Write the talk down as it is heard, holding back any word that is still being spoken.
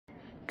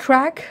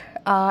Track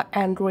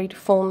Android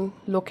phone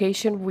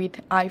location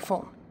with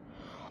iPhone.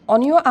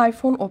 On your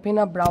iPhone, open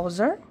a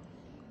browser.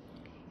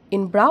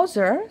 In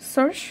browser,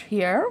 search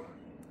here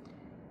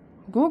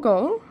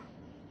Google,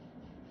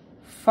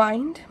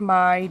 find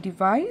my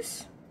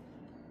device,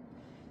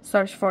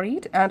 search for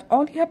it, and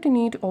all you have to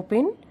need,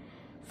 open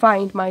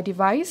find my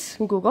device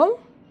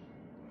Google.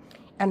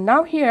 And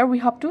now here we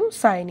have to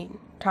sign in.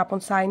 Tap on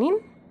sign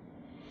in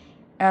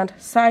and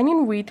sign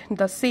in with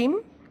the same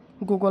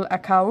Google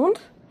account.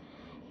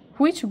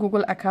 Which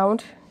Google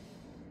account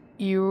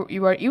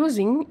you are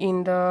using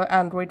in the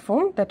Android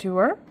phone that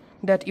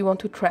you want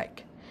to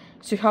track.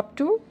 So you have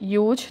to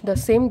use the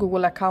same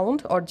Google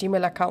account or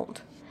Gmail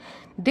account.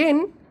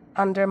 Then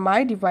under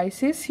my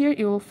devices, here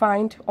you will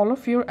find all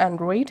of your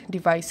Android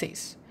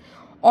devices.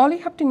 All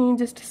you have to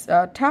need is just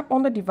tap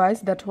on the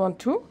device that you want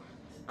to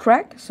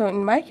track. So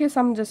in my case,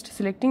 I'm just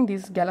selecting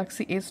this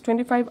Galaxy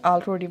S25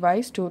 Ultra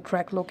device to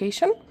track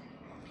location.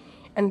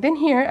 And then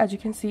here, as you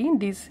can see,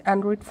 this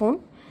Android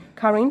phone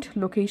current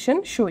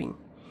location showing.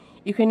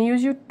 You can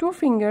use your two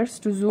fingers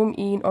to zoom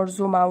in or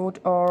zoom out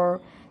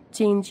or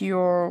change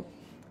your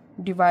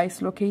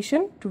device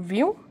location to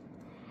view.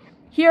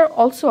 Here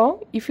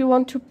also, if you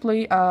want to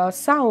play a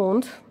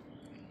sound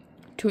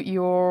to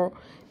your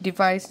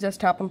device, just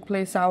tap on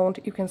play sound.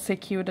 You can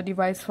secure the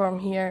device from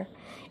here.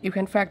 You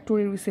can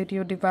factory reset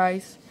your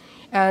device,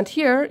 and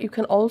here you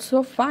can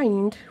also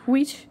find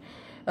which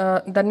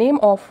the name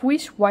of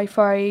which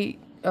Wi-Fi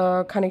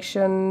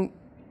connection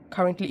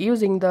currently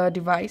using the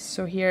device.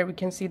 So here we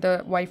can see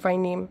the Wi-Fi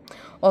name.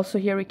 Also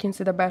here we can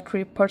see the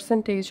battery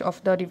percentage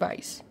of the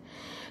device.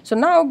 So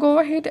now go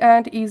ahead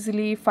and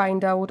easily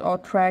find out or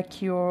track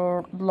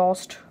your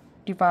lost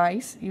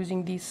device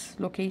using this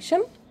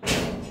location.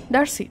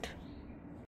 That's it.